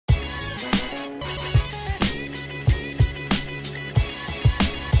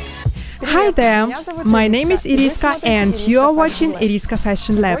Hi there, my name is Iriska and you are watching Iriska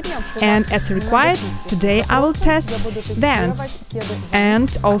Fashion Lab. And as required, today I will test Vans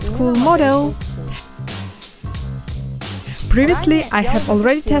and old school model. Previously I have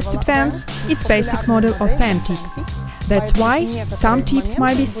already tested Vans, its basic model authentic. That's why some tips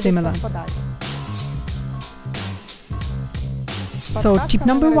might be similar. So tip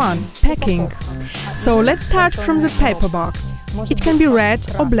number 1, packing. So let's start from the paper box. It can be red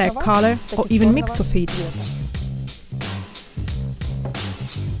or black color or even mix of it.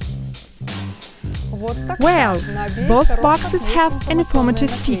 Well, both boxes have an informative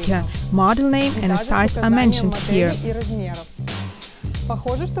sticker, model name and a size are mentioned here.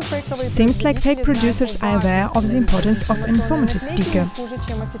 Seems like fake producers are aware of the importance of an informative sticker.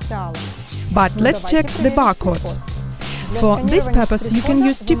 But let's check the barcode. For this purpose you can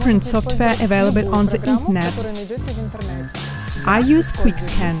use different software available on the internet. I use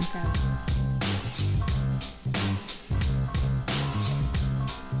QuickScan.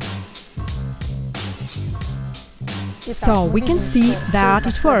 So we can see that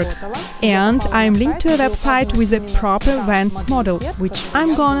it works, and I'm linked to a website with a proper Vans model, which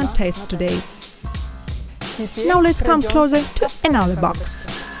I'm gonna test today. Now let's come closer to another box.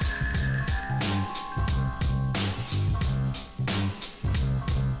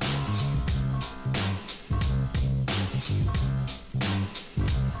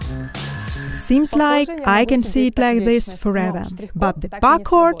 Seems like I can see it like this forever, but the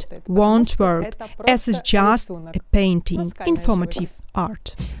barcode won't work, as it's just a painting, informative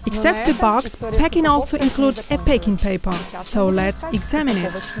art. Except the box, packing also includes a packing paper, so let's examine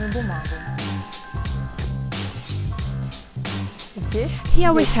it.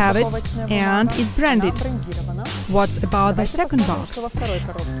 Here we have it, and it's branded. What's about the second box?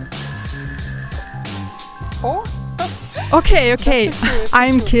 Okay,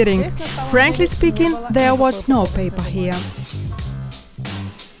 I'm kidding. Frankly speaking, there was no paper here.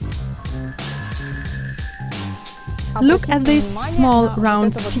 Look at this small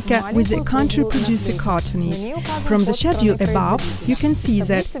round sticker with a country producer card on it. From the schedule above, you can see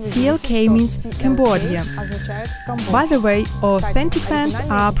that CLK means Cambodia. By the way, authentic Vans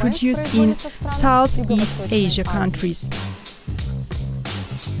are produced in Southeast Asia countries.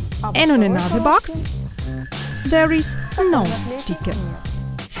 And on another box, there is no sticker.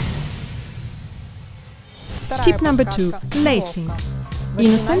 Tip number 2, lacing.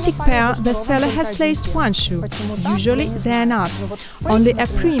 In authentic pair, the seller has laced one shoe. Usually they are not, only a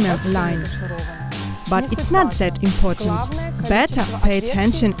premium line. But it's not that important. Better pay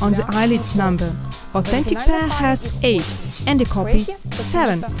attention on the eyelets number. Authentic pair has 8 and a copy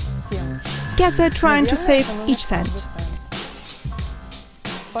 7. Guess they're trying to save each cent.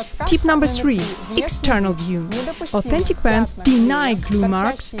 Tip number 3, external view. Authentic Vans deny glue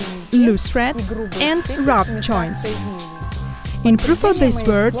marks, loose threads and rough joints. In proof of these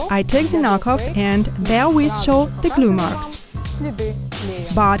words, I take the knockoff and therewith show the glue marks.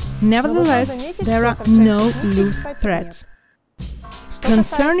 But nevertheless, there are no loose threads.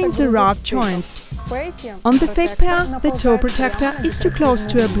 Concerning the rough joints, on the fake pair, the toe protector is too close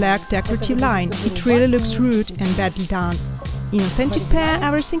to a black decorative line. It really looks rude and badly done. In authentic pair,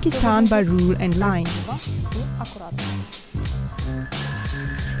 everything is done by rule and line.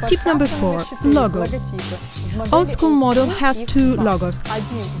 Tip number 4, logo. Old school model has 2 logos.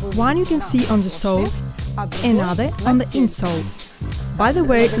 One you can see on the sole, another on the insole. By the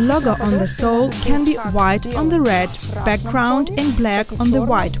way, logo on the sole can be white on the red background and black on the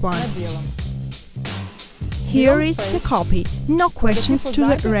white one. Here is the copy, no questions to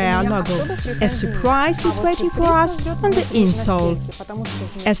the rare logo. A surprise is waiting for us on the insole,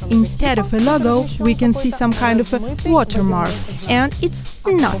 as instead of a logo we can see some kind of a watermark, and it's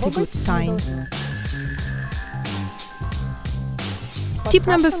not a good sign. Tip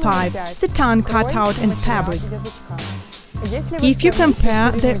number 5, the ton cutout and fabric. If you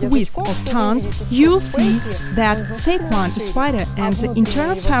compare the width of tons, you'll see that fake one is wider and the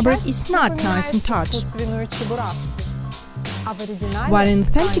internal fabric is not nice in touch. While in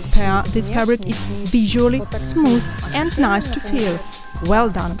authentic pair, this fabric is visually smooth and nice to feel.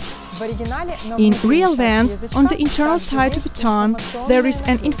 Well done! In real Vans, on the internal side of a ton, there is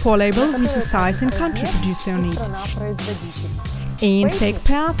an info label with the size and country producer on it. In fake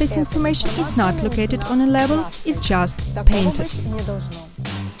pair, this information is not located on a label, it's just painted.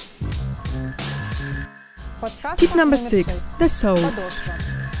 Tip number 6, the sole.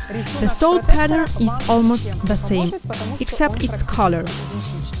 The sole pattern is almost the same, except its color.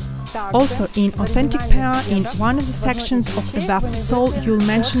 Also, in Authentic Pair, in one of the sections of Above Soul, you'll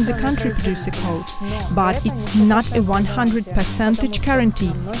mention the country producer code. But it's not a 100%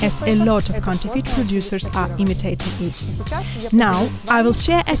 guarantee, as a lot of counterfeit producers are imitating it. Now, I will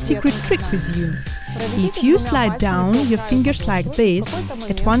share a secret trick with you. If you slide down your fingers like this,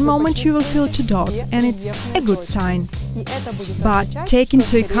 at one moment you will feel 2 dots, and it's a good sign. But take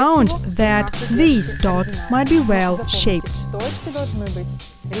into account that these dots might be well shaped.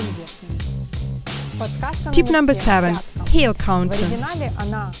 Tip number 7. Heel counter.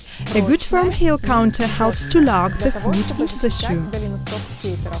 A good firm heel counter helps to lock the foot into the shoe.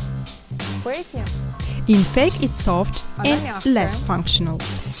 In fake it's soft and less functional.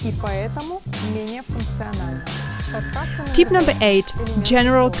 Tip number 8.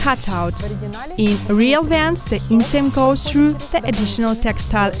 General cutout. In real Vans, the inseam goes through the additional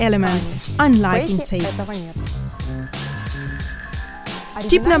textile element, unlike in fake.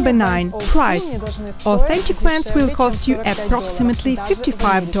 Tip number 9. Price. Authentic Vans will cost you approximately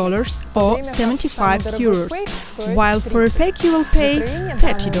 $55 or 75 euros, while for a fake you will pay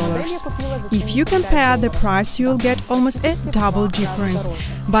 $30. If you compare the price, you will get almost a double difference.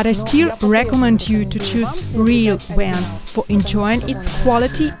 But I still recommend you to choose real Vans for enjoying its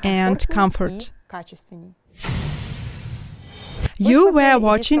quality and comfort. You were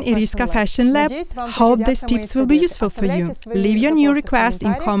watching Iriska Fashion Lab. Hope these tips will be useful for you. Leave your new request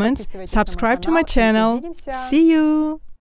in comments, subscribe to my channel. See you!